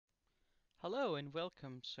Hello and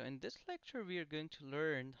welcome. So in this lecture we are going to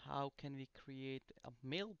learn how can we create a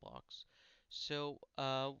mailbox.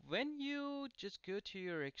 When you just go to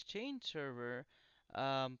your Exchange server,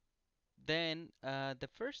 um, then the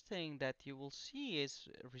first thing that you will see is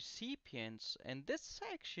recipients. In this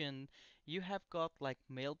section, you have got like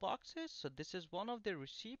mailboxes. So this is one of the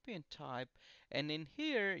recipient type. And in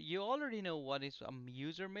here, you already know what is a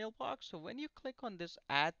user mailbox. So when you click on this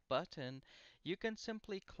add button, you can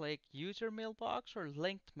simply click user mailbox or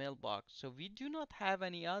linked mailbox. So we do not have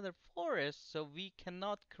any other for us, so we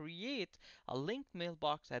cannot create a linked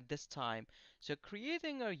mailbox at this time. So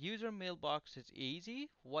creating a user mailbox is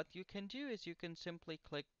easy. What you can do is you can simply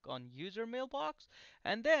click on user mailbox,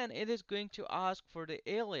 and then it is going to ask for the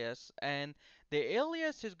alias, and the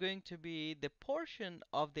alias is going to be the portion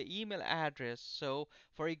of the email address. So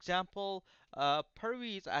for example,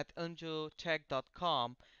 Parviz at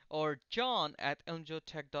elmjotech.com or John at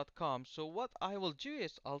elmjotech.com. So what I will do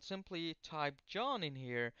is I'll simply type John in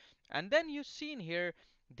here, and then you see in here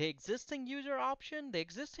the existing user option. The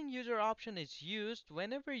existing user option is used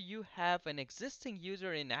whenever you have an existing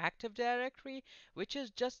user in Active Directory, which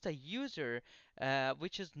is just a user,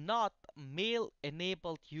 which is not mail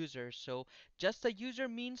enabled user. So just a user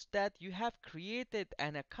means that you have created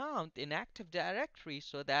an account in Active Directory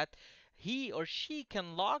so that he or she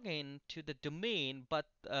can log in to the domain, but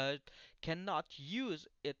cannot use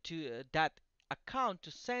it to that account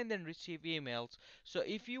to send and receive emails. So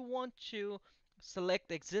if you want to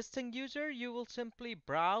select existing user, you will simply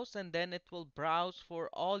browse, and then it will browse for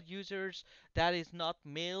all users that is not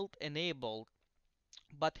mailed enabled.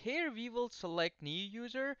 But here we will select new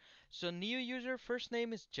user. So new user first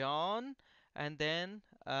name is John, and then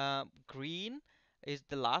Green is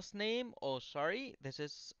the last name. Oh, sorry, this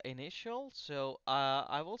is initial. So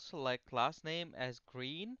I will select last name as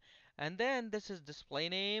Green, and then this is display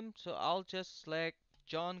name. So I'll just select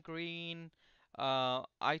John Green,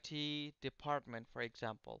 IT department, for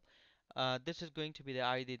example. This is going to be the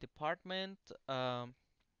ID department. For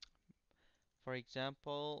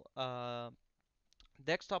example,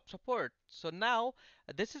 desktop support. So now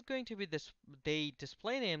this is going to be this the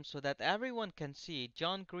display name so that everyone can see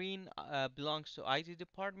John Green belongs to IT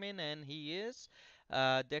department and he is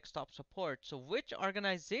desktop support. So which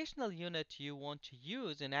organizational unit you want to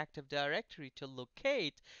use in Active Directory to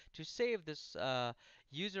locate to save this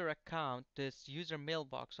user account, this user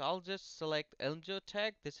mailbox. So I'll just select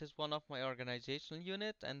Elmjotech. This is one of my organizational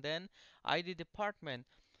unit, and then ID department.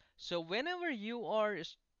 So whenever you are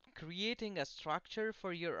creating a structure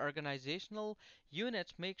for your organizational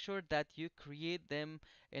units, make sure that you create them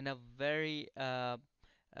in a very uh,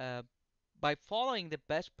 by following the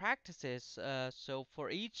best practices. So for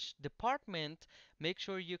each department, make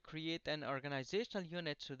sure you create an organizational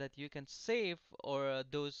unit so that you can save or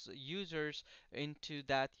those users into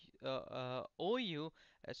that OU.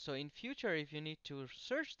 So in future, if you need to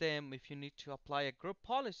search them, if you need to apply a group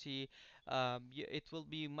policy, it will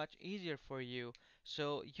be much easier for you.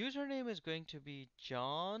 So username is going to be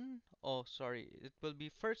John. Oh, sorry, it will be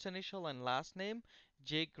first initial and last name,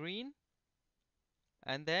 J Green,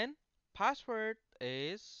 and then password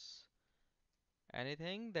is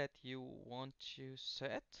anything that you want to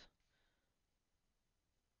set.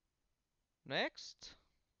 Next,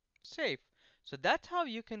 save. So that's how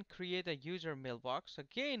you can create a user mailbox.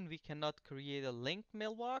 Again, we cannot create a linked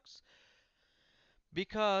mailbox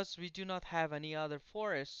because we do not have any other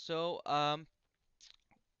for us. So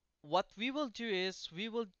what we will do is we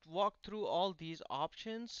will walk through all these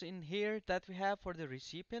options in here that we have for the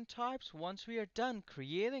recipient types. Once we are done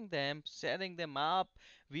creating them, setting them up,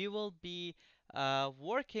 we will be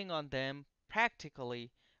working on them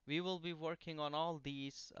practically. We will be working on all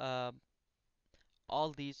these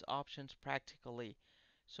options practically.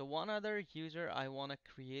 So one other user I want to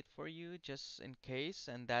create for you just in case,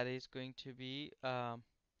 and that is going to be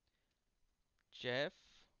Jeff,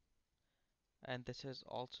 and this is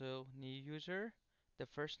also new user. The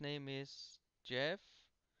first name is Jeff,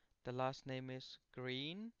 the last name is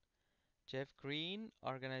Green. Jeff Green,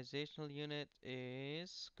 organizational unit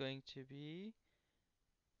is going to be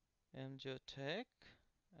MJOTech,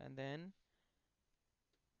 and then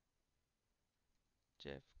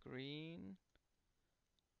Jeff Green.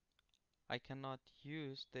 I cannot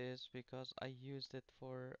use this because I used it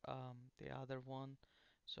for the other one,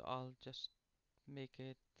 so I'll just make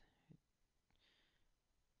it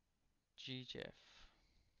gjeff,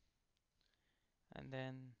 and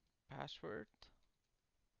then password.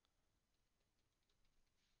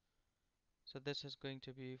 So this is going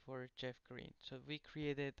to be for Jeff Green. So we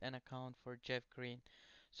created an account for Jeff Green.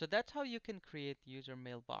 So that's how you can create user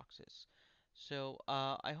mailboxes. So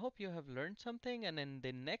I hope you have learned something, and in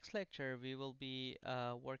the next lecture we will be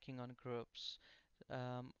working on groups.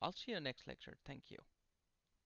 I'll see you next lecture. Thank you.